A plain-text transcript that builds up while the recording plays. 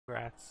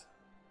Congrats.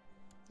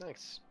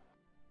 Thanks.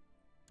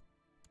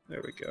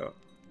 There we go.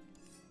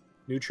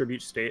 New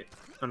tribute state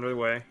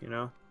underway, you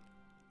know?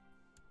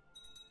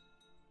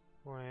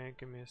 Wait,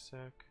 give me a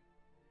sec.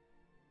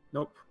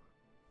 Nope.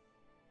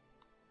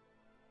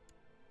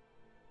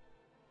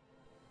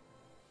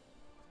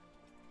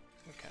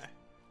 Okay.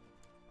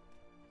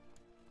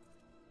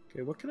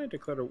 Okay, what can I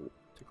declare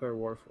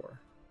war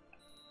for?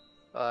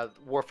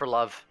 War for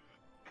love.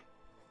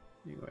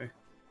 Anyway.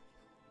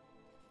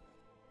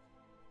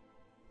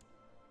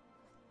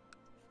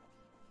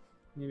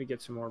 Need to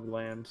get some more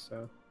land,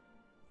 so...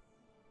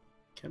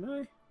 Can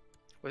I?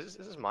 Wait, is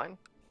this mine?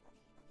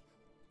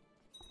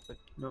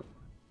 Nope.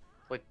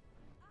 Wait.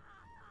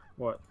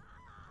 What?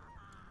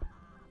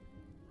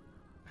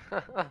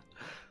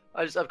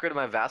 I just upgraded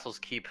my vassal's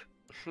keep.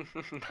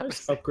 I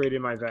just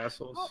upgraded my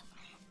vassals.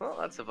 Well,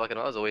 that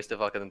was a waste of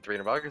fucking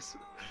 300 bucks.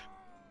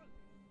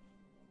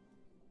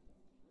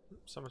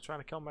 Someone's trying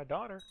to kill my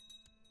daughter.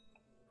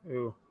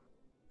 Ooh.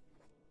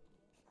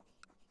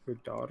 Your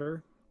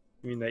daughter?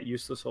 You mean that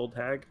useless old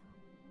hag?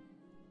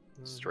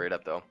 Straight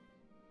up, though.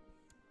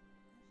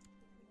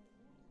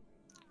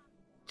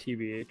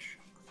 TBH.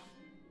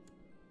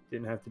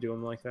 Didn't have to do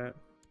him like that.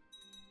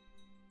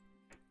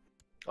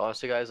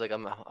 Honestly, guys, like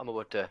I'm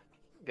about to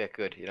get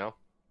good. You know?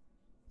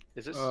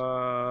 Is this?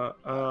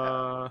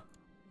 Oh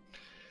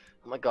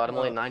my god, I'm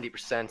only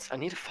 90%. I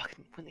need to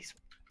fucking win these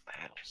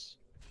battles.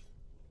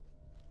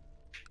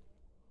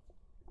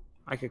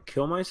 I could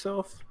kill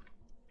myself?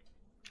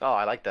 Oh,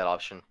 I like that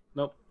option.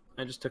 Nope.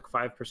 I just took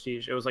 5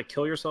 prestige. It was like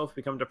kill yourself,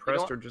 become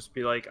depressed, or just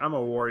be like, I'm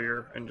a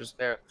warrior, and just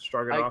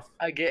shrug it off.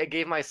 I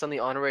gave my son the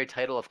honorary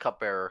title of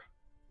cupbearer.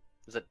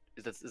 Is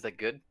that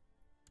good?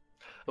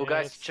 Oh, Yeah,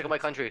 guys, check out my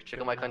country. Check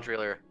out my country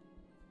earlier.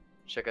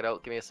 Check it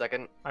out. Give me a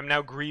second. I'm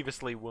now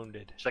grievously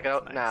wounded. Check it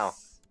out now.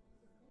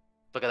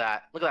 Look at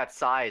that. Look at that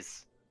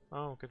size.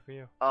 Oh, good for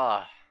you.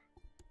 Ah.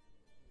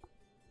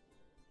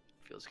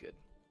 Feels good.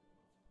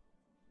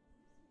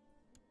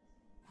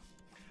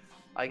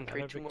 I can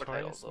create 2 more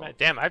titles, though.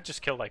 Damn, I've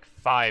just killed like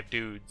 5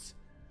 dudes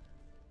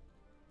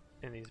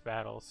in these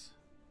battles.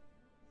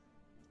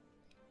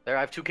 There,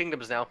 I have 2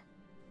 kingdoms now.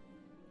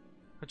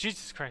 Oh,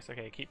 Jesus Christ.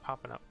 Okay, keep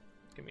popping up.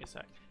 Give me a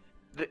sec.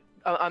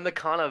 I'm the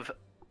Khan of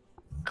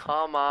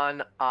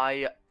Kidland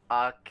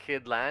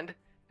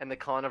and the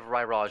Khan of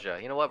Raja.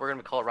 You know what? We're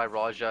gonna call it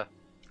Raja.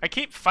 I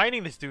keep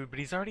fighting this dude, but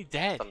he's already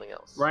dead. Something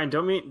else. Ryan,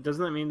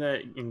 doesn't that mean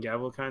that in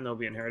Gavelkind they'll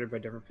be inherited by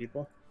different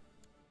people?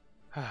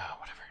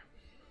 Whatever.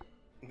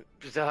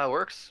 Is that how it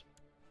works?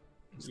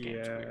 This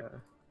game's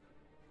weird.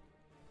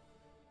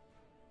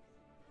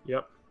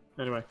 Yep.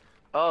 Anyway.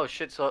 Oh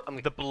shit! So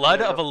I'm the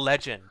blood of a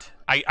legend.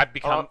 I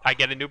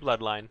get a new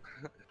bloodline.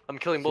 I'm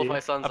killing both my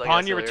sons.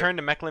 Upon your return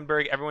to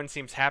Mecklenburg, everyone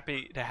seems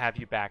happy to have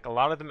you back. A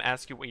lot of them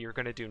ask you what you're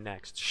going to do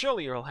next.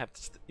 Surely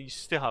you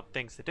still have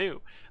things to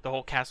do. The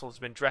whole castle has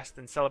been dressed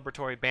in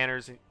celebratory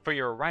banners for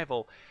your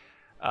arrival,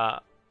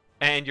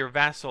 and your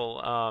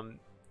vassal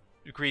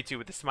greets you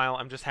with a smile.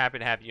 I'm just happy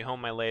to have you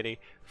home, my lady.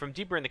 From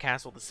deeper in the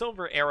castle, the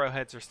silver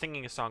arrowheads are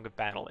singing a song of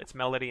battle. Its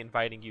melody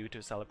inviting you to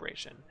a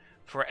celebration.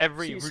 For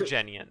every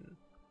Rugenian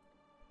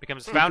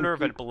becomes founder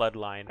of a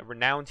bloodline, a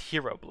renowned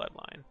hero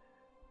bloodline.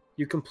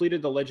 You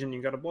completed the legend,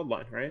 you got a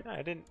bloodline, right?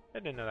 I didn't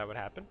know that would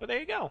happen, but there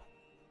you go.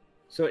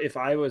 So if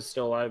I was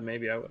still alive,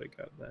 maybe I would have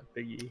got that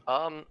biggie.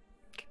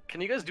 Can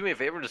you guys do me a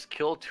favor and just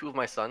kill 2 of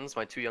my sons,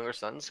 my 2 younger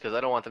sons, because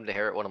I don't want them to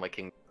inherit one of my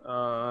kingdoms.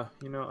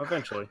 You know,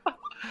 eventually.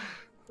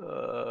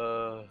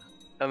 I'm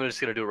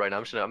just gonna do it right now.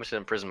 I'm just gonna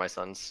imprison my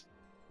sons.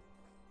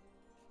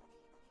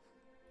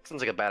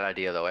 Sounds like a bad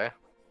idea, though, eh?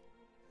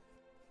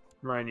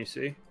 Ryan, you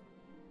see?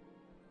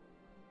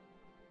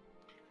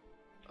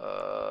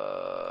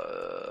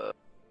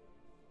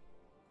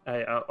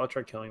 I'll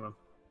try killing them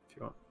if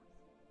you want.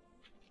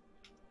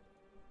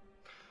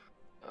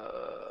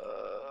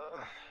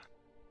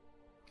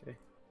 Okay.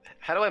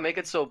 How do I make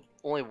it so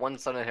only one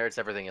son inherits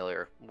everything,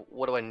 Illyr?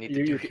 What do I need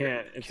to do? You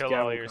can't. It's kill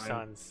all your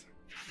sons.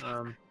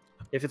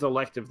 If it's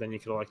elective, then you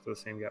could elect the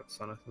same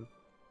son, I think.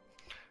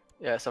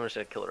 Yeah, so I'm just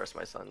gonna kill the rest of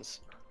my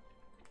sons.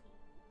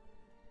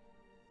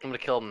 I'm gonna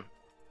kill them.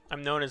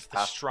 I'm known as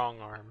the strong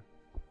arm.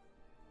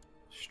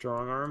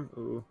 Strong arm?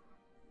 Ooh.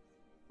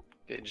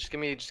 Okay, just give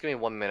me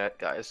 1 minute,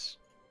 guys.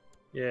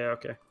 Yeah,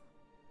 okay.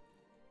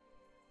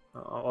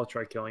 I'll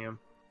try killing him.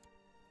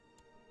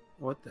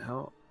 What the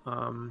hell?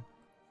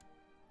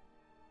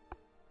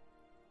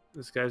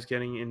 This guy's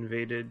getting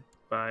invaded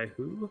by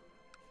who?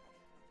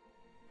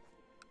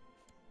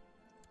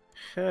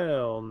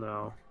 Hell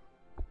no.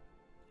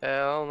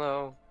 Hell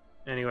no.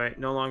 Anyway,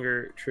 no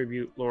longer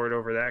tribute lord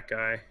over that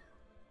guy.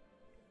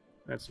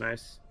 That's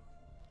nice.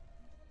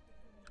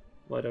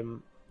 Let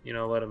him,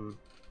 let him...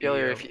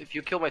 Illyr, if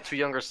you kill my 2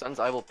 younger sons,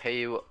 I will pay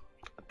you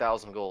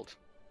 1,000 gold.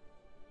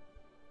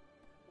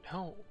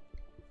 No.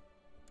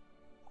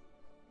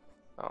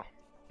 Oh.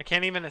 I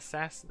can't even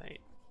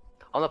assassinate.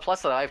 On the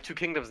plus side, I have 2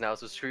 kingdoms now,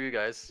 so screw you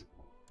guys.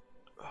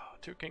 Oh,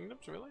 2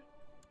 kingdoms, really?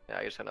 Yeah,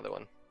 I just had another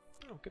one.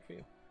 Oh, good for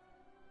you.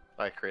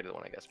 I created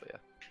one, I guess, but yeah.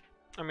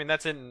 I mean,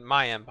 that's in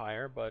my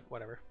empire, but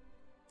whatever.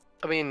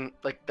 I mean,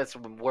 like that's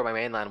where my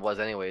mainland was,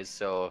 anyways.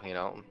 So you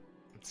know,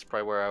 it's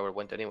probably where I would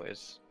went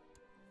anyways.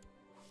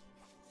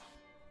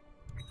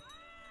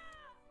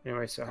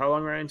 Anyway, so how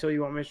long right until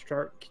you want me to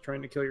start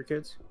trying to kill your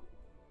kids?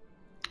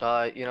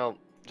 You know,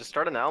 just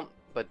starting out,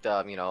 but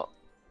you know,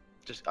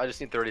 I just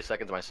need 30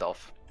 seconds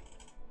myself,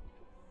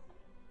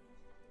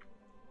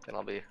 and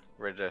I'll be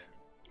ready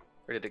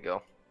to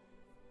go.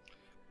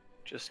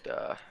 Just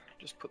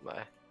put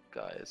my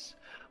guys.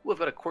 Ooh, I've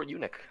got a court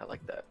eunuch. I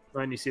like that.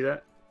 Ryan, you see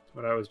that? That's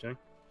what I was doing.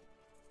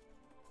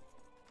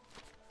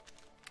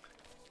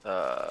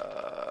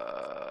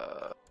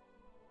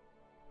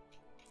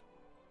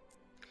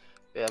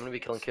 Yeah, I'm gonna be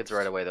killing kids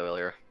right away though,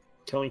 Ilya.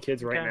 Killing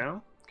kids right Okay.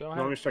 now? Go You want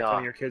ahead. me to start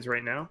killing your kids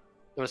right now?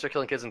 I'm gonna start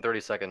killing kids in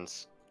 30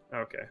 seconds.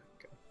 Okay.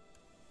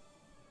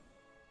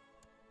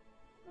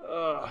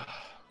 Ugh.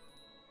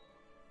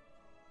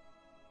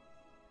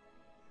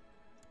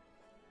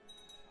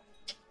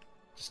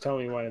 Just tell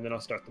me when, and then I'll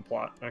start the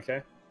plot.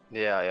 Okay.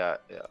 Yeah.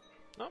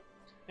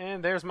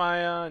 And there's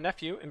my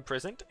nephew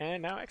imprisoned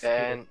and now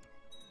executed.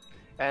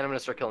 And I'm gonna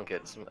start killing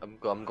kids. I'm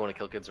going to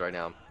kill kids right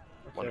now. Okay.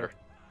 Wonder.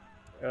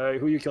 Who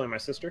are you killing? My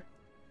sister?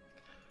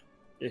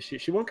 Yeah,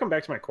 she won't come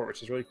back to my court,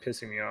 which is really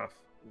pissing me off.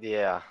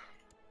 Yeah.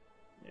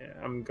 Yeah,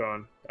 I'm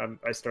gone.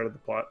 I started the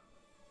plot.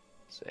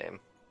 Same.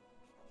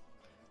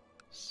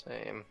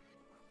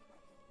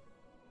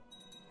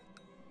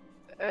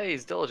 Hey,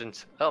 he's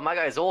diligent. Oh, my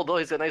guy's old though.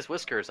 He's got nice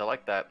whiskers. I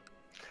like that.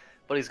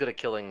 But he's good at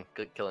killing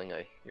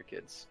your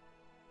kids.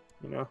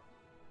 You know.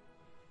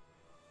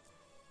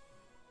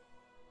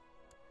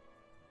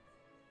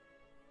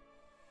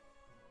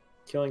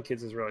 Killing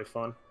kids is really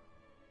fun.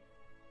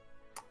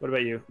 What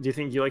about you? Do you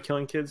think you like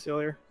killing kids,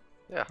 Ilya?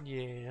 Yeah.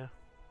 Yeah.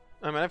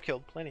 I mean, I've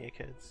killed plenty of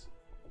kids.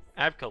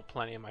 I've killed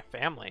plenty of my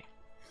family.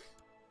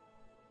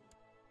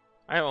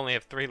 I only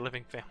have 3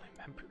 living family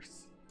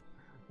members.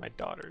 My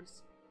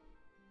daughters.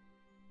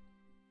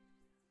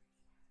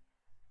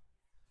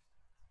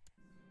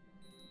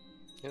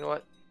 You know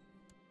what?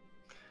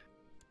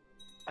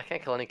 I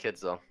can't kill any kids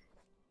though.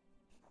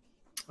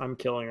 I'm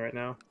killing right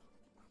now.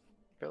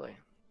 Really?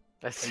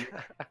 Are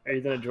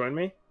you gonna join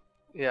me?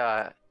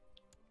 Yeah.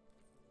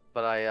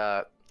 But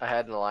I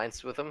had an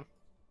alliance with him.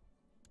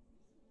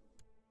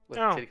 With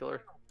Oh. Kitty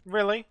Killer.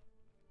 Really?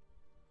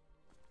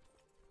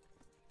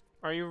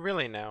 Are you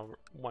really now,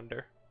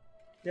 Wonder?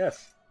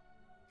 Yes.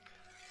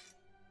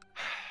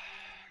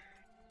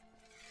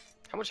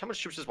 How much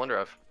troops does Wonder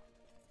have?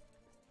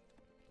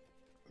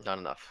 Not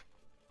enough.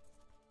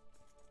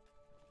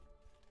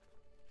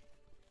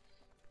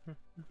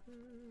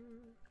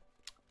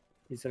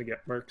 He's gonna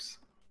get mercs.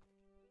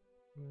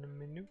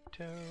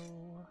 Minuto.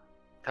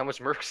 How much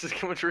mercs is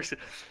how much mercs?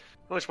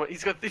 How much money?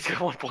 He's got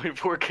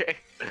 1.4k.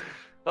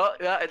 Oh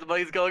yeah, the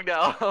money's going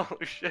now. Oh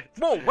shit.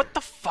 Whoa, what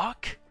the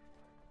fuck?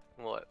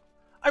 What?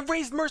 I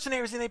raised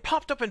mercenaries and they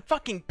popped up in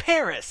fucking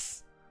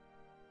Paris!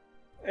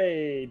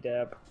 Hey,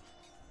 Dab.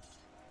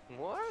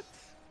 What?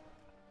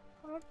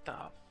 What the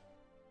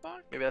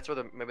fuck? Maybe that's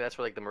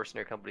where like the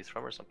mercenary company's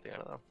from or something. I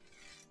don't know.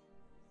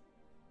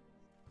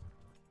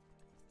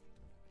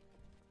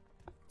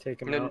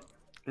 Take him No, out.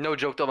 no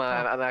joke though,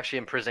 man. I'm actually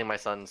imprisoning my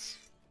sons.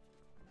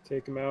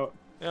 Take him out.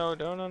 No.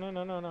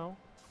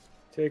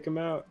 Take him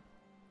out.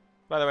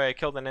 By the way, I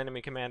killed an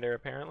enemy commander,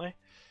 apparently.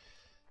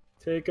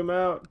 Take him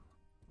out.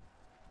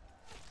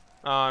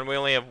 Oh, and we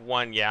only have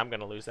 1. Yeah, I'm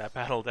gonna lose that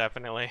battle,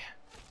 definitely.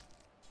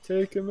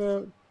 Take him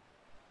out.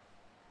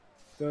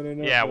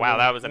 Yeah, wow,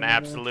 that was an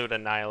absolute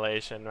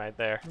annihilation right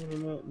there. I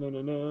don't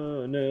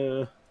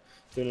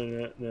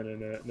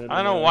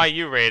know why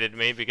you raided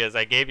me, because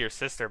I gave your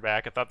sister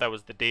back. I thought that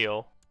was the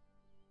deal.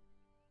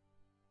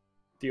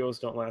 Deals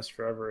don't last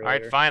forever.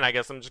 Alright, fine. I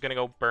guess I'm just gonna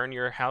go burn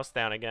your house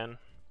down again.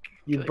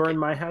 You burn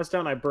my house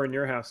down, I burn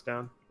your house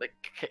down.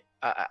 Like,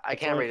 I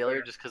can't raid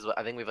Ilya just because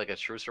I think we have like a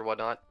truce or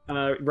whatnot.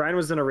 Ryan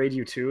was gonna raid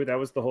you too. That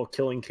was the whole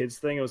killing kids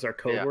thing. It was our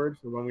code word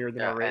for when we were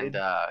gonna raid.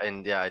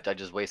 And yeah, I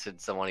just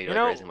wasted some money. You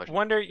know, raising much.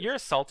 Wonder, you're a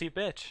salty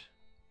bitch.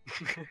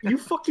 You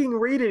fucking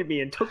raided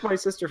me and took my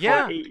sister for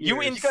Yeah, 8 years.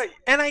 you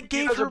and I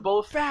gave her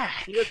both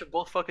back. You guys are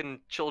both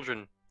fucking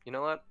children. You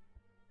know what?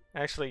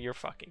 Actually, you're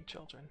fucking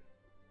children.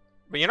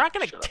 But you're not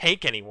gonna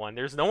take anyone.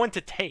 There's no one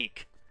to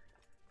take.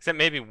 Except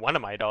maybe one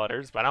of my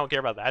daughters, but I don't care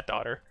about that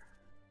daughter.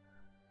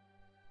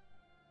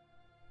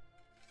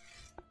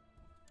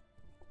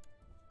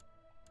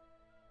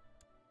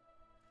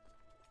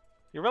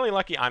 You're really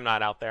lucky I'm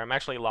not out there. I'm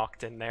actually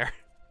locked in there.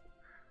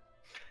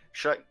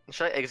 Should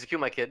I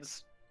execute my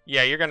kids?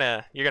 Yeah, you're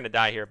gonna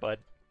die here, bud.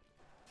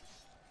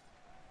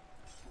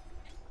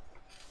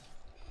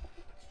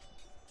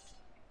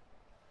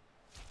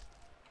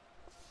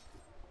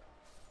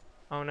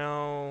 Oh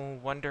no,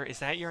 Wonder, is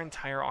that your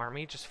entire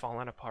army just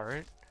falling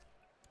apart?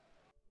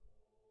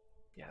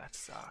 Yeah, that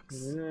sucks.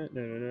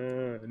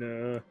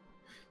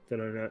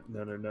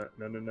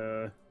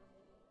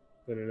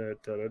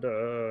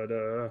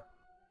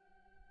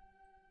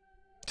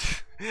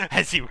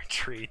 As he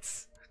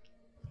retreats.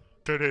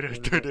 We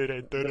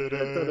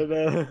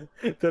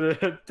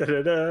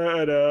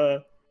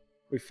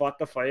fought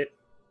the fight.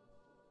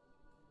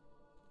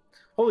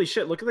 Holy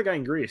shit! Look at the guy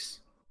in Greece.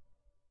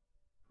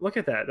 Look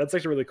at that. That's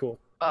actually really cool.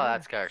 Oh,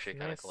 that's actually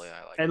kind of Nice. cool. Yeah,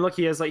 I like. And look,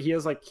 he's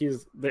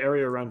the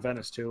area around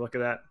Venice too. Look at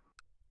that.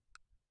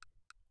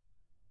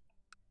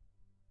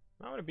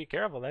 I'm gonna be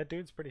careful. That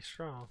dude's pretty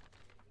strong.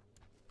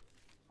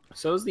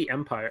 So is the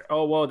Empire.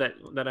 Oh, whoa! That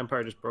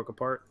Empire just broke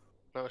apart.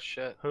 Oh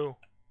shit. Who?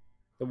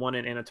 The one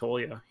in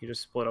Anatolia. He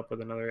just split up with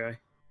another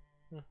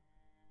guy.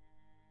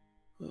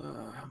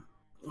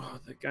 Oh,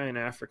 the guy in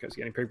Africa is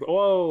getting pretty.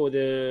 Whoa!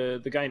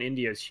 The guy in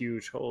India is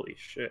huge. Holy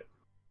shit.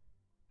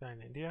 Guy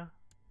in India?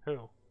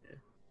 Who?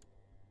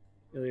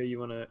 Ilya, you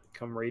want to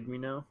come raid me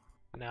now?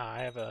 No, I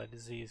have a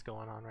disease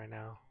going on right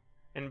now.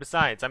 And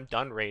besides, I'm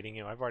done raiding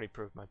you. I've already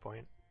proved my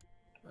point.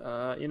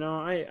 You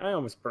know, I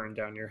almost burned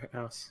down your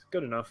house.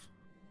 Good enough.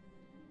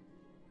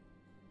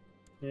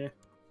 Yeah.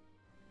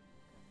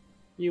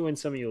 You win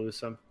some, you lose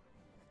some.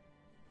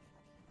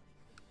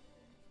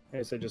 I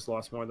guess I just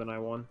lost more than I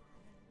won.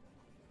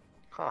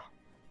 Huh.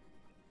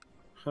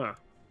 Huh.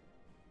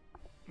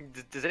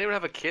 Does anyone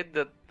have a kid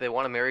that they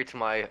want to marry to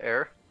my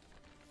heir?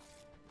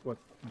 What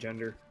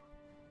gender?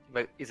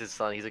 He's his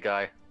son. He's a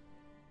guy.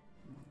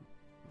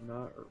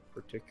 Not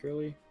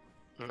particularly.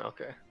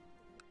 Okay.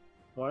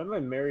 Why am I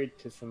married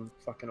to some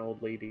fucking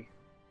old lady?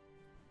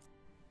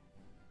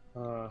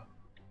 Oh,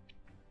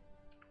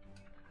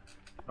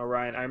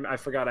 Ryan, I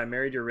forgot I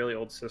married your really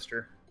old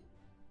sister.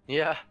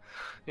 Yeah.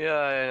 Yeah,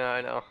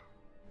 I know.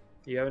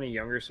 Do you have any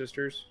younger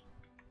sisters?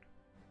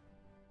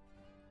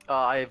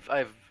 I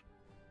mean,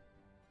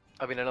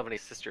 I don't have any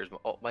sisters.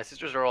 My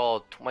sisters are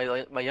all.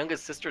 My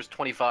youngest sister is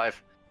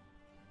 25.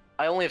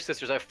 I only have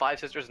sisters. I have 5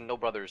 sisters and no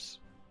brothers.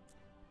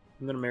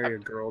 I'm gonna marry a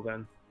girl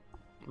then.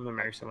 I'm gonna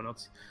marry someone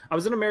else. I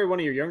was gonna marry one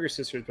of your younger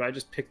sisters, but I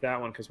just picked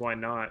that one because why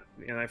not?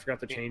 And I forgot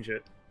to change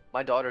it.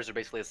 My daughters are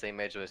basically the same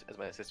age as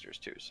my sisters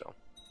too. So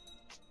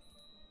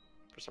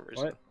for some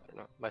reason, What? I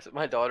don't know.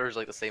 My daughter is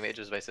like the same age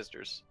as my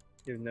sisters.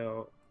 You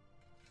know.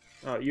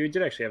 Oh, you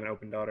did actually have an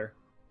open daughter.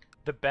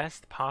 The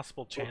best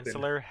possible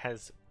chancellor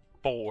has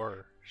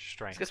 4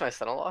 strength. Is this my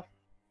son-in-law?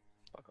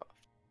 Fuck off.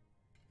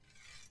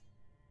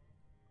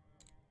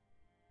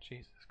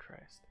 Jesus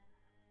Christ.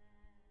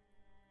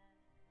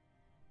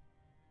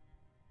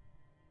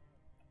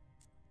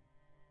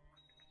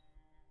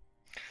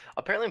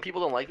 Apparently,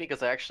 people don't like me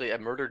because I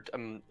murdered.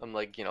 I'm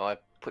like, you know, I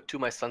put 2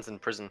 of my sons in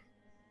prison.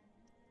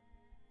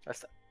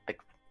 That's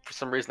like, for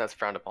some reason, that's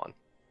frowned upon.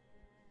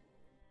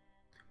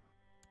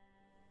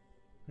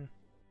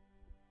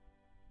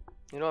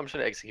 You know, I'm just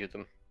gonna execute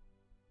them.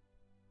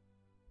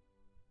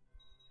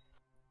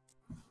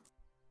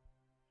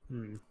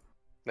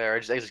 There, I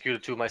just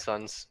executed 2 of my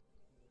sons.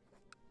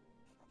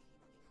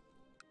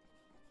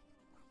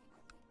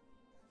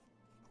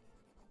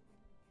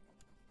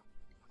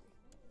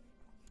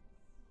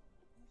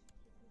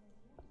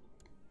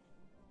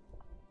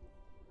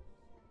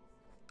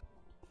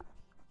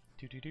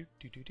 Do do do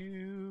do do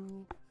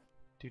do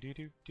do do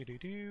do do do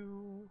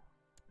do.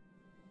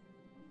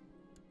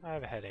 I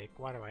have a headache.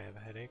 Why do I have a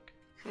headache?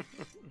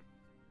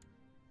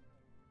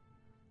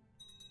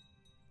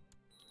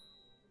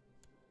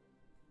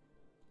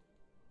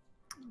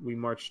 We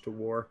march to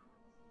war.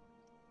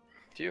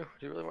 Do you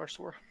really march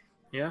to war?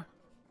 Yeah,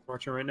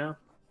 marching right now.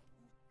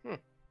 Hmm.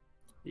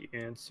 The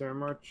ants are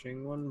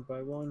marching one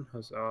by one.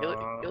 Huzzah!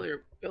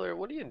 Ilya,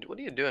 what are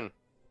you doing?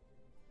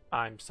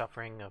 I'm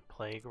suffering a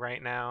plague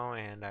right now,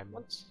 and I'm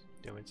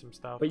doing some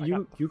stuff. But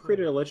you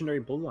created a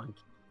legendary bloodline.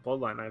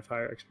 I have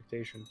higher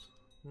expectations.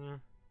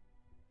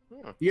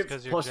 You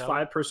get plus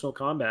 5 personal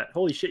combat.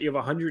 Holy shit! You have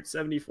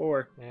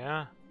 174.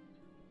 Yeah.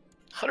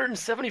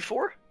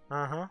 174?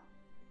 Uh-huh.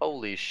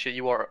 Holy shit!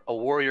 You are a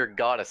warrior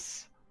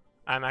goddess.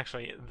 I'm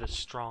actually the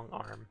strong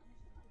arm.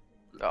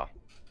 Oh.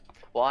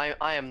 Well,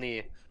 I am the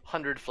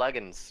 100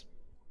 flagons.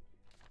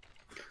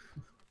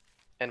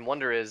 And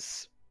wonder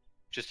is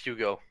just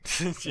Hugo.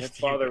 My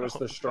father was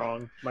the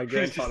strong. My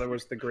grandfather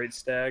was the great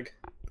stag.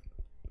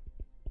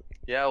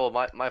 Yeah, well,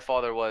 my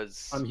father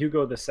was. I'm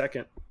Hugo the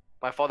second.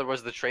 My father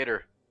was the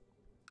traitor.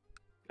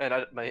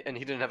 And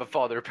he didn't have a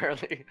father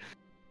apparently.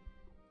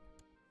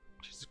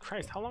 Jesus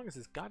Christ! How long is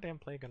this goddamn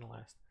plague gonna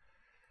last?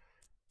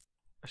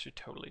 I should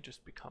totally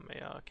just become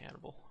a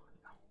cannibal.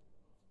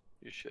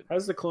 You should.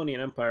 How's the Colonian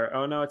Empire?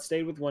 Oh no, it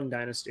stayed with one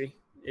dynasty.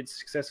 It's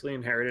successfully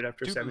inherited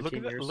after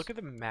 17 years. Look at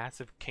the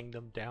massive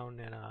kingdom down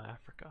in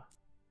Africa.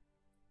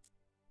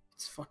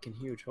 It's fucking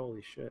huge.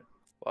 Holy shit.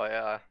 Well,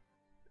 yeah.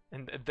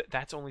 And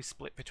that's only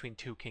split between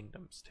 2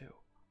 kingdoms too.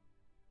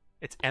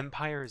 Its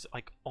empire is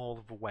like all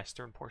of the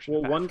western portion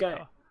of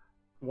Africa.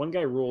 One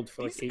guy ruled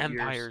for like These 8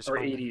 years or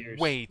 80 years.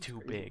 Way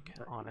too big,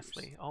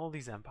 honestly. All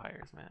these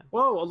empires, man.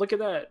 Whoa, look at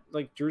that!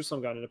 Like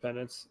Jerusalem got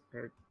independence,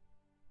 or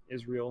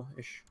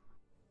Israel-ish,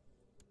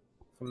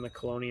 from the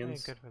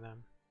colonians. Hey, good for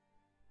them.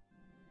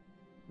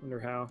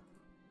 Wonder how.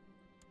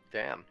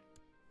 Damn.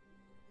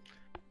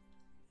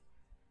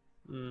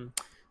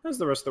 How's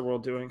the rest of the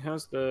world doing? How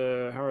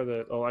are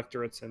the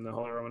electorates in the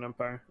Holy Roman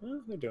Empire?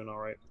 They're doing all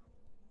right.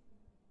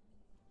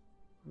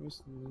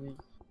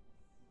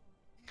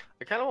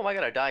 I kind of want my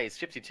guy to die. He's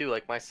 52.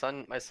 Like my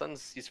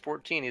son's he's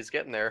 14. He's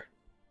getting there.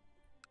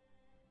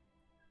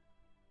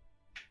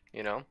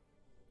 You know,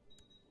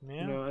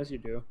 Yeah. As you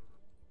do.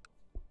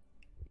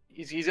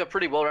 he's got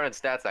pretty well-rounded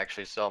stats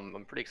actually, so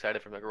I'm pretty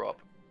excited for him to grow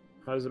up.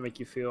 How does it make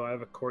you feel? I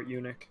have a court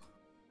eunuch.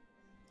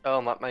 Oh,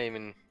 not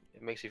even.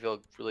 It makes you feel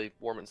really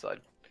warm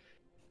inside.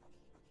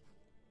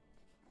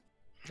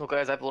 Well,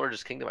 guys, I have the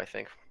largest kingdom, I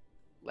think,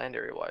 land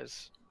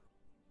area-wise.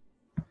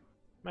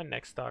 My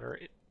next daughter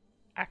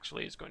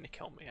actually is going to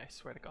kill me, I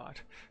swear to God.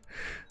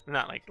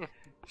 Not like,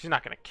 she's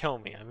not going to kill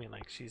me. I mean,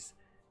 like, she's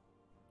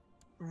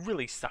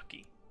really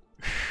sucky.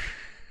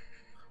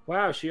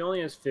 Wow, she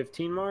only has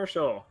 15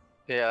 martial.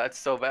 Yeah, that's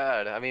so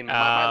bad. I mean,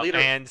 my leader.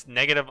 And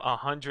negative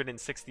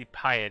 160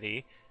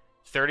 piety,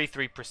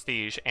 33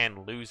 prestige,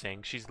 and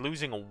losing. She's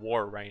losing a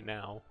war right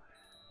now.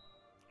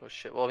 Oh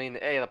shit. Well, I mean,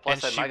 hey, the plus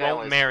And side, she my guy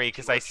won't only has marry 2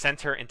 because I martial.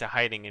 sent her into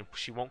hiding, and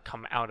she won't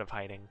come out of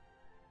hiding.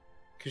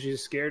 Because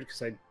she's scared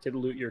because I did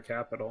loot your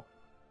capital.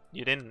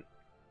 You didn't.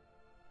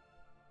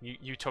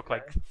 You took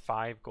like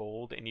 5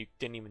 gold, and you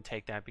didn't even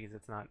take that because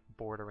it's not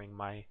bordering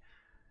my.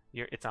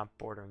 It's not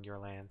bordering your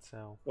land,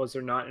 so. Was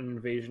there not an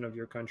invasion of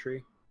your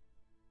country?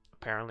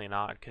 Apparently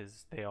not,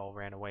 because they all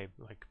ran away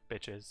like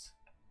bitches.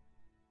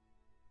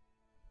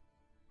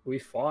 We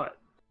fought.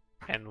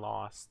 And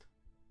lost.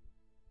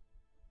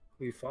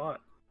 We fought.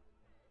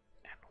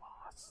 And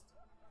lost.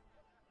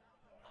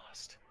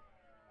 Lost.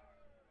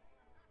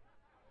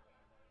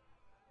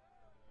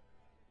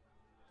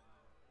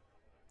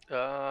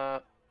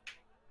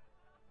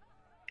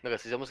 Look,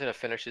 he's almost gonna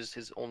finish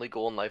his only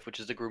goal in life, which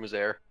is to groom his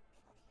heir.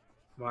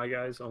 My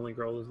guy's only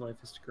goal in life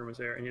is to groom his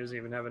heir, and he doesn't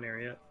even have an heir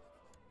yet.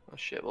 Oh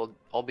shit. Well,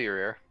 I'll be your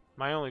heir.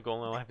 My only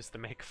goal in life is to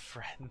make a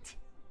friend.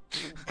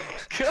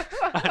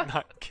 I'm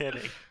not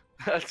kidding.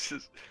 That's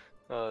just.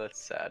 Oh, that's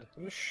sad.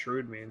 What does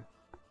shrewd mean?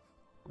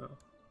 Oh.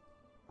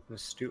 An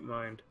astute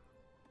mind.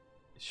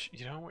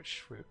 You know what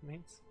shrewd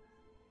means?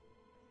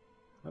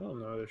 I don't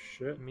know this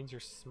shit. It means you're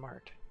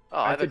smart. Oh,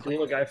 I I have have to a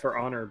duel a claim. guy for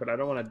honor, but I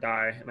don't want to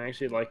die, and I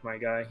actually like my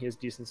guy. He has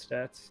decent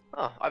stats.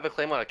 Oh, I have a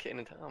claim on a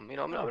kingdom. You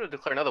know, I'm gonna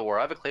declare another war.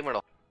 I have a claim on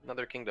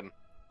another kingdom.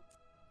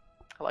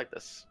 I like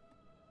this.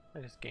 I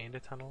just gained a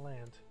ton of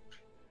land.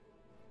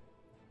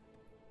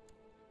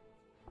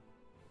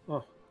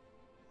 Oh.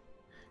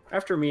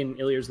 After me and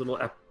Ilya's little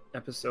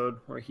episode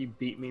where he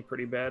beat me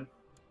pretty bad,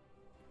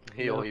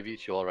 He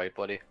beat you all right,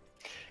 buddy.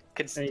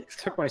 and he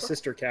took my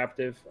sister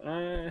captive.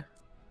 I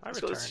Let's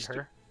go to returned sister.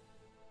 her.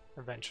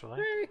 Eventually.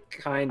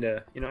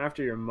 Kinda. You know,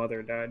 after your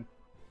mother died.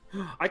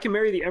 I can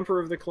marry the Emperor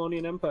of the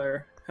Colonian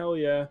Empire. Hell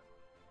yeah.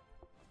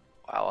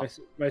 Wow.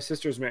 My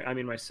sister's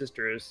my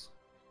sister is.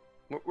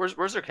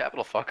 Where's their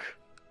capital? Fuck.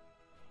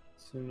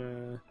 It's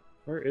in,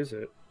 where is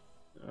it?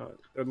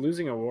 They're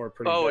losing a war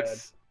pretty Oh, bad.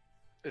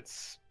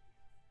 it's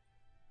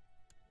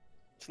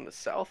in the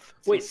south.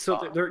 Wait,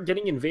 so they're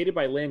getting invaded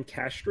by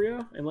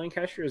Lancastria, and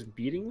Lancastria is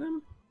beating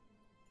them?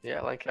 Yeah,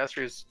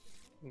 Lancastria's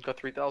got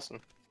 3,000.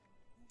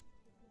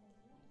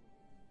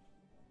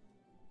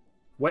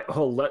 What?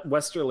 Oh,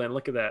 Westerland.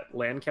 Look at that.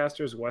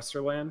 Lancaster's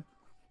Westerland.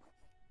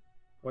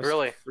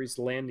 Really?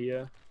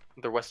 Frieslandia.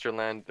 They're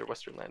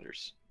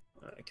Westernlanders.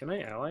 Can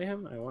I ally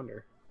him? I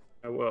wonder.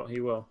 I will. He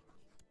will.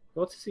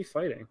 What is he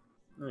fighting?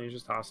 No, he's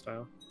just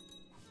hostile.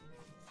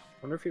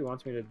 Wonder if he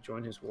wants me to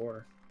join his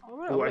war. I'm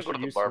I gonna go should to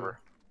the use barber.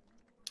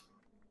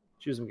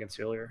 Choose him against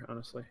Ilya,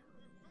 honestly.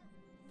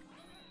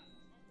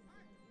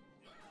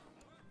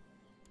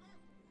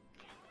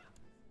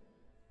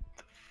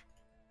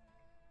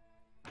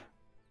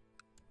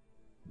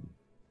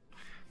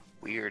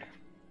 Weird.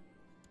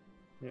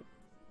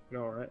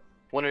 No, all right.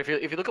 Wonder if you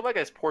look at my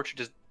guy's portrait,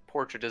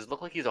 does it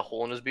look like he's a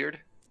hole in his beard?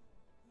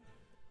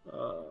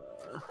 I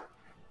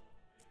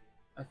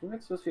think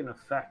that's supposed to be an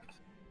effect.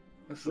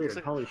 That's Looks weird.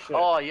 like- Holy shit.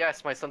 Oh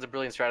yes, my son's a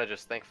brilliant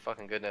strategist. Thank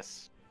fucking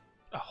goodness.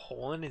 A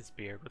hole in his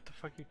beard? What the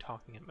fuck are you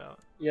talking about?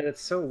 Yeah,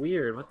 that's so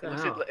weird. What the It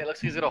hell? looks like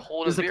he's got a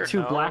hole in There's his like beard.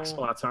 two black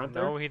spots, aren't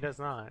there? No, he does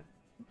not.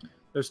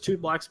 There's 2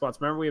 black spots.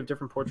 Remember, we have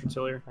different portraits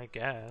earlier. I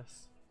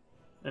guess.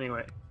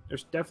 Anyway,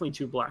 there's definitely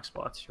 2 black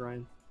spots,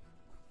 Ryan.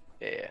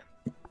 Yeah.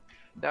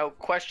 Now,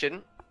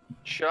 question: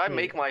 should I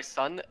make my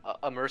son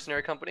a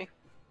mercenary company?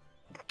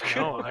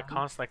 No, that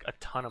costs like a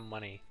ton of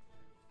money.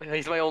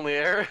 He's my only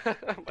heir.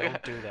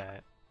 Don't do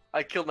that.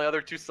 I killed my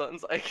other 2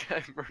 sons. I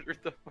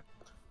murdered them.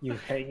 You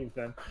hanged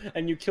them,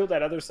 and you killed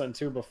that other son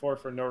too before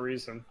for no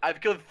reason. I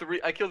killed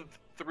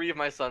 3 of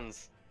my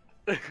sons.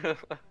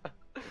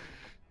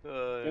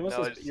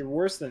 You're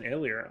worse than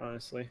Ilya,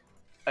 honestly.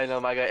 I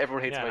know my guy.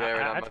 Everyone hates Yeah, my guy right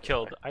now.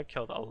 I've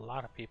killed a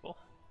lot of people.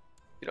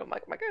 You know, my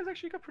guy's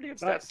actually got pretty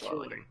good Not stats.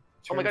 killing.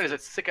 Oh my god, he's got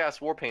sick ass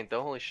war paint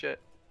though. Holy shit!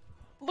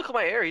 Look at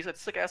my heir. He's got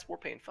sick ass war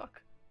paint.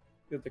 Fuck.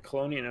 The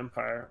Colonian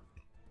Empire,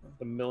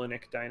 the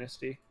Milanic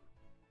dynasty.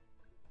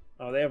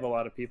 Oh, they have a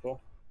lot of people.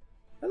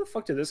 How the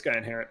fuck did this guy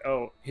inherit?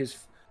 Oh,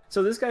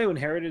 so this guy who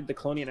inherited the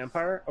Colonian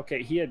Empire.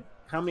 Okay, he had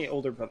how many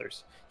older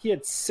brothers? He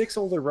had 6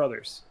 older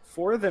brothers.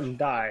 4 of them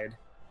died,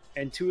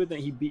 and 2 of them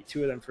he beat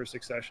 2 of them for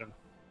succession.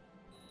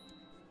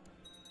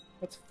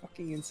 That's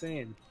fucking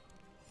insane.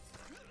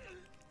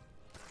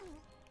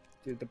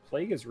 Dude, the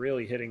plague is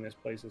really hitting this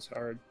place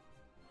hard.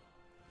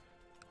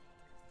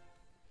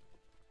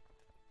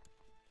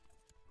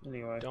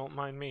 Anyway, Don't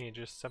mind me,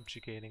 just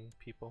subjugating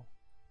people.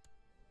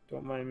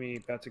 don't mind me.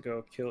 About to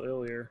go kill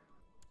Illyr.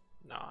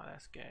 Nah,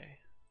 that's gay.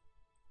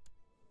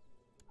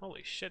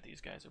 Holy shit, these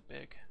guys are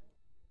big.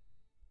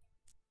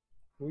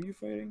 Who are you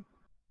fighting?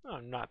 Oh,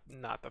 not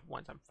the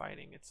ones I'm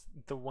fighting. It's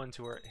the ones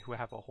who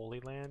have a holy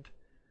land.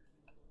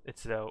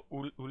 It's the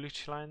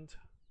Ulichland.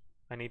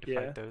 I need to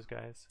fight those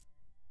guys.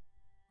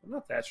 I'm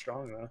not that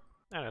strong though.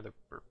 I know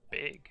they're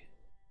big.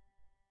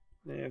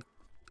 Yeah.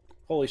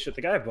 Holy shit,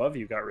 the guy above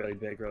you got really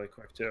big really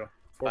quick too.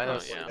 I know,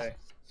 4.4 yeah. today.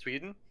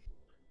 Sweden?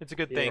 It's a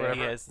good Yeah, thing he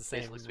whatever. has the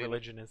same Basically Sweden.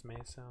 religion as me,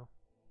 so.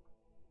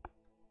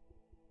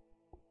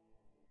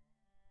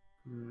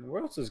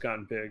 Where else has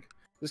gotten big?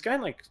 This guy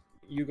in like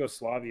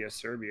Yugoslavia,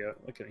 Serbia.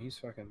 Look at him, he's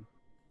fucking.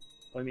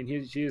 Well, I mean,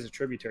 he is a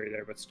tributary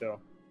there, but still.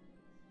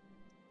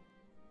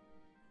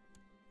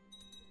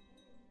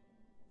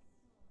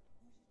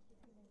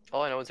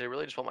 All I know is they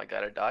really just want my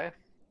guy to die.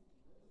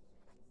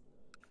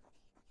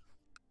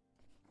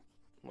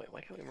 Wait,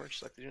 why can't we merge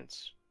select the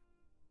units?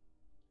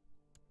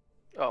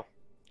 Oh,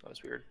 that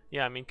was weird.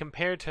 Yeah, I mean,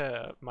 compared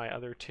to my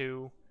other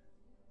two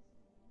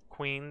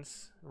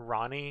queens,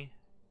 Rani,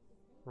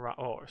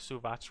 or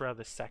Suvatra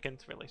the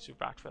second, really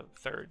Suvatra the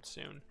third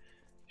soon.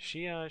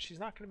 She's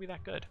not going to be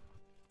that good.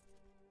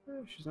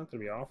 She's not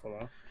gonna be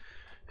awful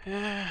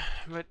though.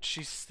 But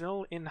she's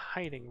still in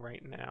hiding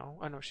right now.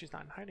 Oh no, she's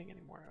not in hiding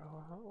anymore.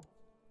 Oh.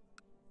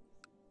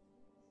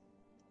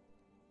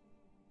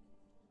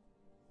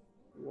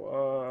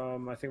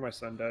 I think my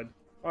son died.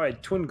 All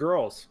right, twin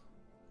girls.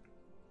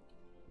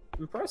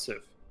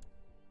 Impressive.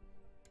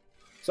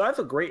 So I have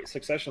a great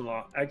succession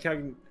law.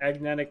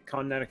 Agnatic,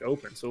 Connatic,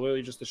 open. So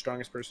literally just the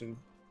strongest person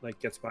like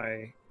gets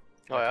my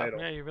Oh, yeah? title.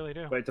 Yeah, you really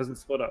do. But it doesn't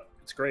split up.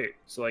 It's great.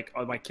 So like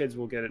all my kids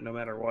will get it no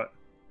matter what.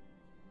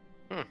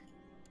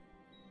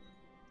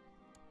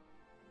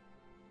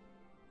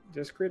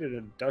 Just created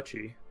a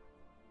duchy.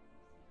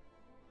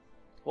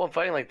 Well,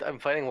 I'm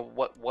fighting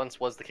what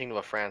once was the Kingdom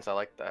of France. I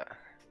like that.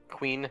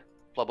 Queen,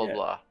 blah blah Yeah.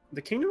 blah.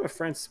 The Kingdom of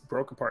France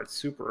broke apart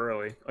super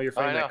early. Oh, you're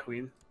fighting know. that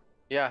queen?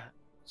 Yeah,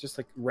 It's just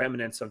like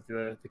remnants of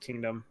the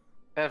kingdom.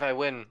 and if I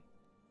win,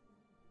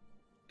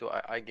 do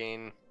I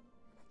gain?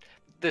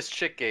 This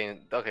chick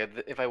gain. Okay,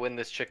 if I win,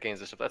 this chick gains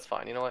this stuff. That's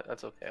fine. You know what?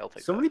 That's okay. I'll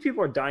take So that. many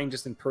people are dying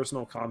just in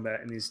personal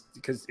combat in these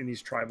because in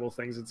these tribal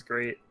things. It's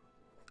great.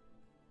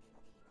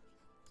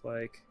 It's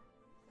like.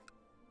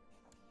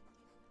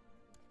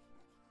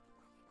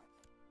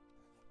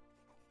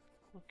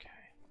 Okay.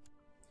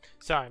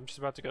 Sorry, I'm just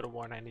about to go to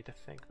war and I need to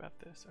think about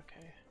this.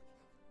 Okay.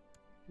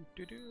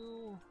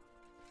 Doo-doo-doo.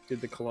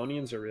 Dude, the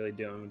Colonians are really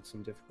dealing with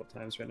some difficult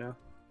times right now.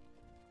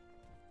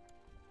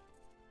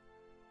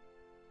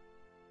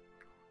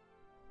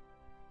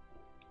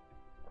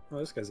 Oh,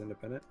 this guy's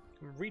independent.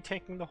 I'm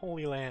retaking the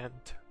Holy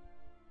Land.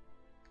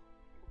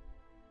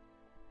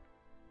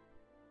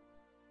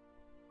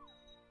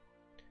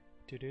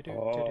 Do-do-do,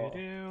 Oh.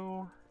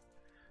 do-do-do.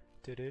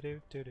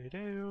 Do-do-do,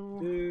 do-do-do.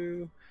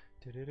 Do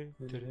Do-do-do,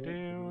 do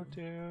do-do-do,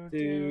 do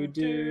do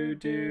do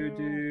do-do-do.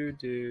 do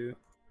do.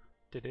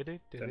 Do-do-do,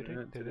 do-do-do,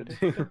 Dun-dun-dun,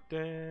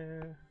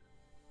 do-do-do.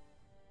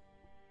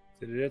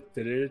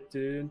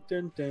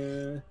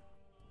 Dun-dun-dun-dun-dun.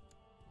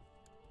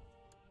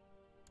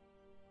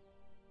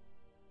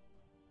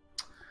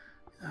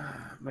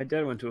 My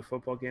dad went to a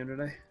football game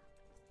today.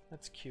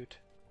 That's cute.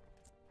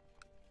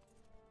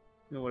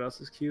 You know what else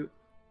is cute?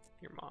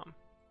 Your mom.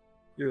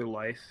 Your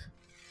life.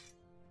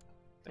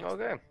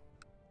 Okay.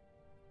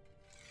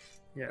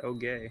 Yeah, oh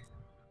gay.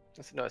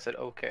 No, I said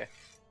okay.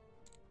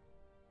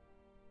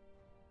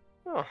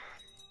 Oh,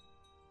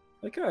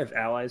 Like how I have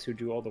allies who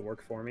do all the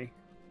work for me.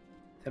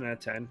 10 out of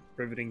 10.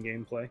 Riveting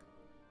gameplay.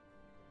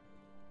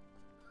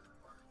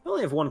 I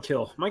only have one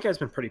kill. My guy's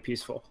been pretty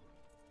peaceful.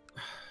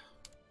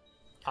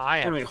 I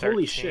have Anyway, 13.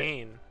 holy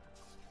shit.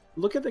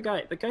 Look at the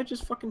guy. The guy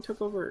just fucking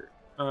took over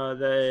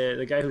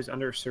the guy who's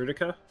under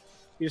Serdica.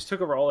 He just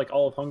took over all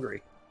of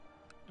Hungary.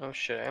 oh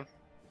shit. Eh?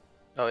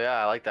 Oh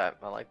yeah, I like that.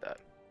 I like that.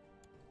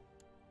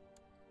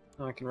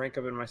 Oh, I can rank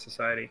up in my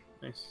society.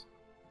 Nice.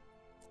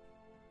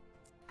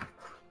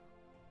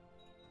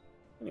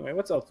 Anyway,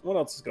 what's else? What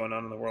else is going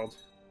on in the world?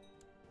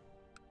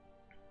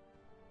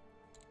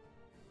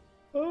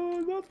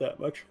 Oh, not that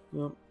much.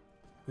 Well,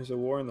 there's a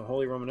war in the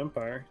Holy Roman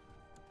Empire.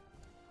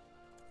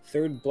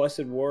 Third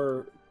Blessed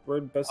War,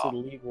 Third Blessed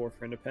League War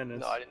for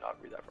Independence. No, I did not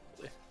read that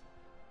properly.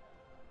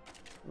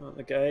 Well,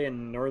 the guy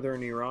in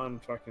northern Iran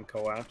fucking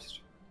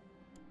collapsed.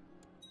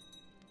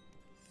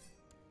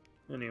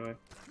 Anyway.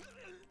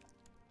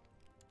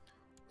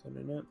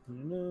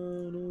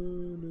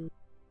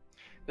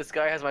 This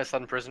guy has my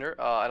son prisoner.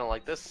 I don't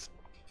like this.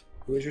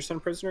 Who is your son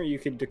prisoner? You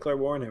could declare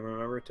war on him.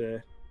 Remember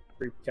to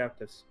free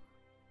captives.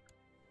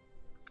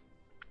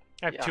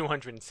 I have Yeah.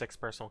 206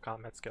 personal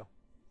combat skill.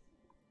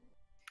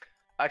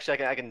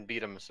 Actually, I can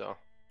beat him, so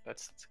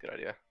that's a good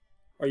idea.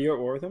 Are you at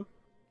war with him?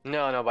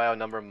 No, but I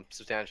outnumber him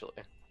substantially.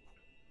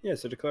 Yeah,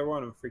 so declare war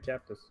on him. Free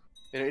captives.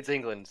 It's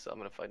England, so I'm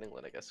gonna fight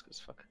England, I guess, because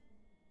fuck.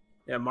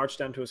 Yeah, march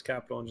down to his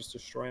capital and just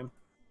destroy him.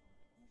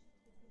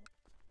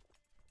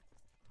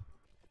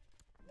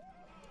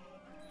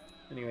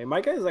 Anyway,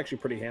 my guy is actually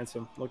pretty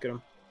handsome. Look at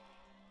him.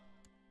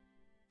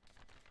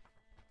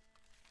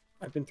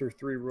 I've been through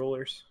 3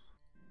 rulers.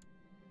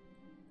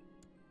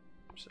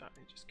 Sorry,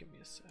 just give me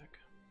a sec.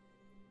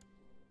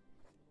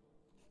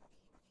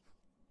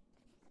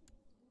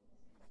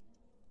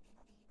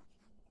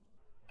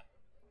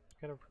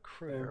 Got a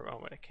recruiter. Oh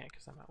wait, I can't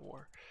because I'm at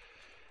war.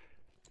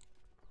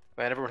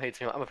 Man, everyone hates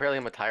me. Apparently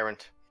I'm a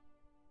tyrant.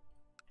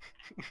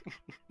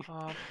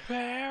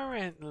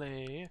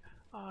 Apparently,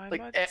 I'm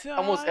Like a tyrant.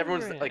 almost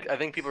everyone's like, I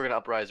think people are gonna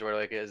uprise where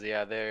like is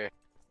yeah they're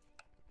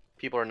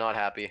people are not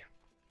happy.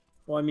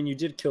 Well, I mean, you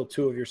did kill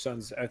 2 of your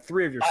sons,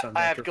 3 of your sons.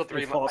 I have after killed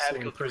 3 of my, I falsely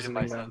have killed 3 of imprisoning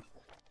my them. sons.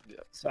 Yeah.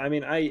 So I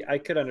mean, I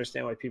could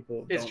understand why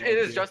people. It don't is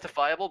like you.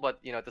 justifiable, but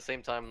you know at the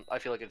same time I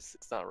feel like it's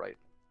not right.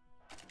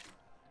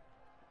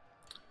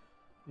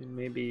 And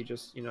maybe you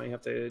just you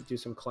have to do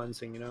some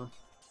cleansing.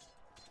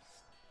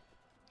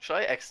 Should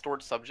I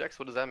extort subjects?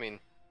 What does that mean?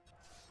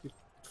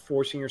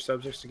 Forcing your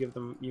subjects to give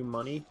you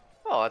money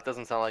Oh, that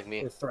doesn't sound like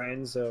me. with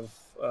threats of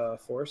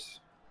force.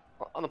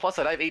 On the plus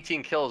side, I have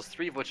 18 kills,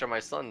 3 of which are my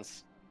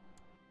sons.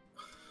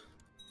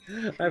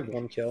 I have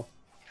 1 kill.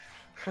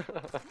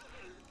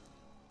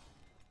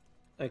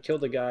 I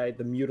killed a guy,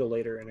 the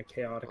Mutilator, in a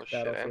chaotic Oh,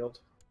 shit. battlefield.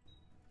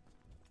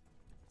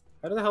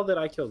 How the hell did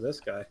I kill this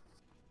guy?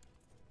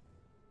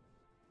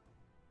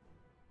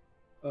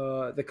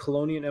 The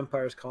Colonian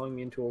Empire is calling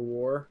me into a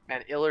war.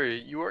 Man, Iller,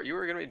 you were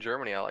gonna be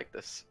Germany. I like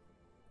this.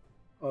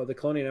 Oh, the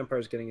Colonian Empire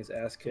is getting his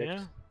ass kicked.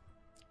 Yeah.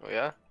 Oh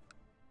yeah.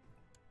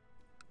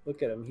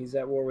 Look at him. He's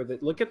at war with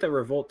it. Look at the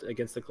revolt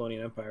against the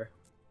Colonian Empire.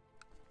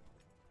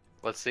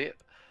 Let's see it.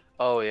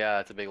 Oh yeah,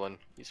 it's a big one.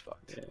 He's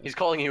fucked. Yeah. He's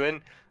calling you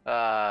in.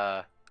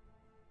 Yeah,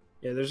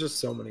 there's just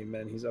so many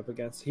men he's up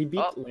against. He beat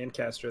Oh.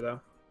 Lancaster though.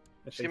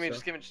 Just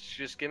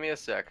give me a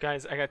sec.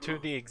 Guys, I got 2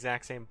 of the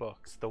exact same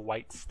books. The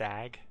White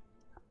Stag.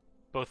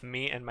 Both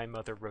me and my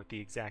mother wrote the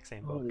exact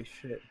same book. Holy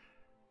shit!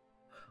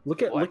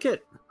 Look at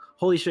What?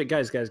 Holy shit,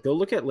 guys, go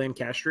look at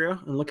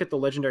Lancastria and look at the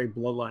legendary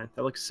bloodline.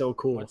 That looks so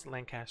cool. What's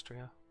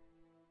Lancastria?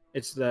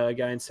 It's the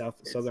guy in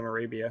Southern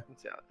Arabia.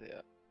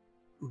 Yeah.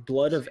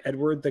 Blood of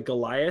Edward the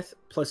Goliath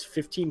plus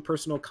 15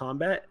 personal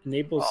combat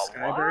enables Oh,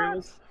 sky what?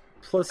 variables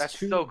plus That's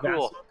 2 so cool.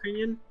 vassal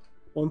opinion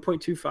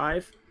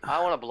 1.25.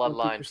 I want a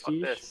bloodline. Fuck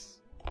prestige. this.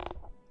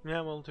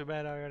 Yeah, well, too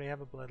bad I already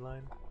have a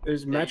bloodline.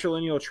 There's Yeah,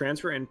 matrilineal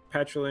transfer and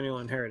patrilineal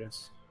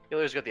inheritance.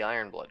 Iller's got the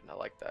iron blood. I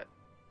like that.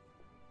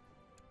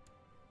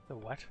 The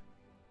what?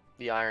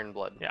 The iron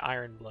blood. Yeah,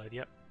 Iron Blood,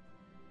 yep.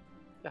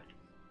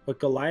 But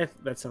Goliath,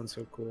 that sounds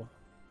so cool.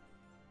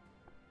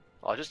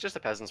 Oh, just the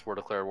peasants were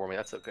declared war me.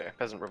 That's okay.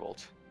 Peasant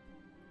revolt.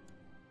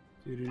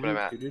 Doo-doo-doo, Put 'em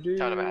at- doo-doo-doo.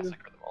 Time to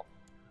massacre them all.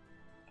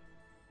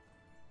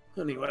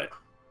 Anyway,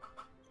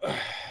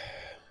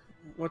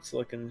 what's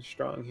looking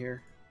strong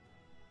here?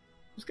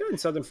 This guy in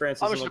southern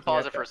France. I'm isn't just gonna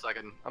looking pause at it for a that.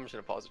 second. I'm just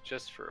gonna pause it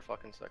just for a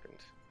fucking second.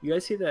 You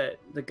guys see that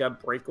the guy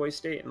breakaway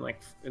state in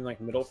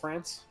middle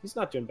France? He's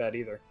not doing bad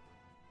either.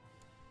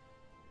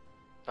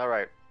 All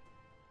right.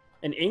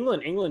 And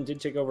England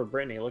did take over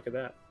Brittany. Look at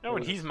that. No,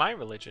 and he's my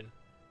religion.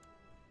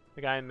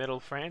 The guy in Middle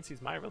France,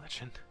 he's my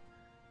religion.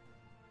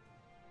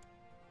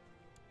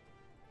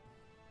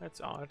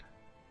 That's odd.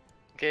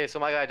 Okay, so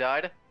my guy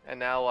died, and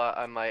now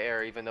I'm my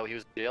heir, even though he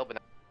was in jail.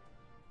 But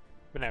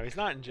But now he's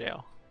not in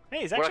jail.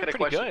 Hey, he's We're not actually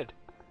gonna pretty question- good.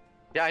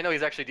 yeah, I know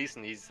he's actually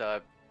decent. He's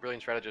a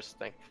brilliant strategist.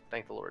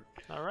 Thank the Lord.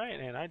 Alright,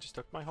 and I just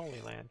took my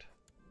Holy Land.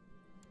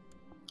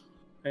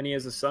 And he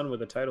has a son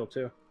with a title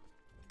too.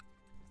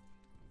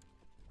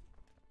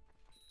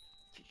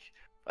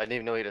 I didn't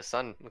even know he had a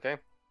son. Okay.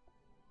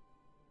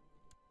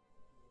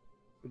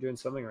 We're doing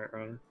something right,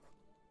 Ryan.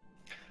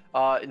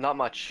 Not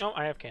much. No,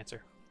 I have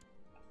cancer.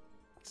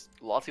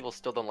 Lots of people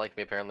still don't like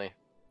me, apparently.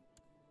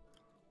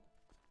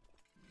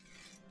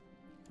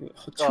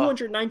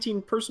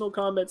 219 personal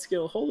combat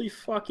skill. Holy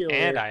fuck, you!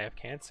 And I have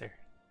cancer.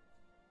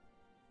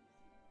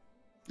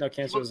 No,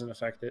 cancer People- doesn't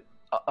affect it.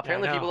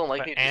 Apparently, know, people don't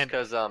like but- me just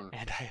because And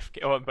I have...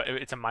 Oh, but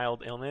it's a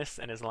mild illness,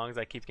 and as long as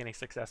I keep getting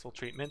successful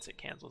treatments, it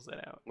cancels it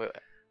out. Wait,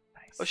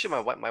 Nice. oh shit,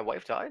 my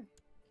wife died.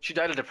 She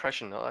died of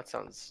depression. Oh, that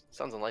sounds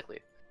unlikely.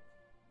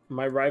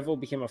 My rival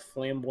became a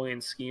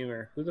flamboyant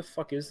schemer. Who the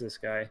fuck is this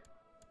guy?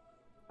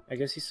 I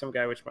guess he's some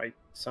guy which my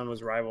son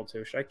was rival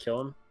to. Should I kill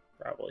him?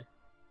 Probably.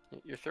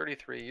 You're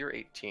 33. You're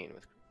 18.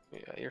 Yeah,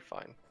 you're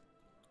fine.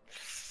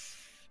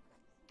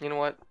 You know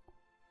what?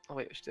 Oh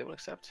wait, they won't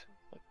accept.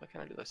 Why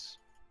can't I do this?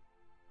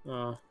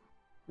 Oh,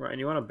 Ryan,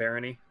 you want a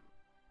barony?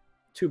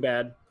 Too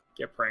bad.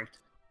 Get pranked.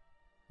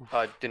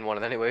 I didn't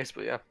want it anyways,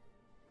 but yeah.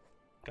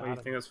 What do you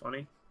Got think him. that's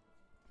funny?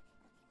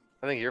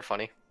 I think you're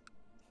funny.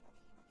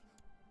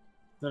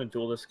 I'm gonna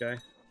duel this guy.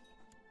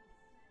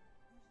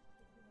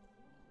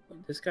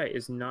 This guy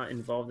is not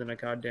involved in a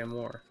goddamn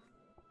war.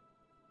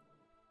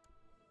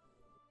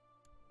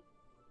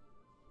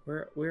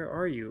 Where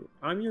are you?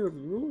 I'm your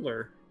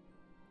ruler.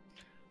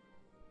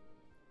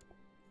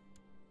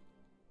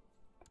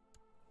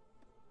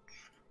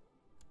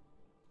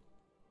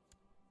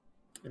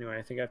 Anyway,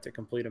 I think I have to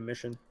complete a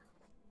mission.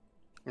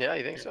 Yeah,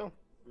 you think so?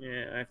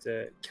 Yeah, I have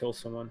to kill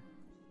someone.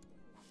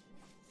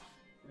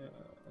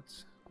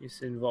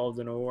 He's involved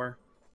in a war.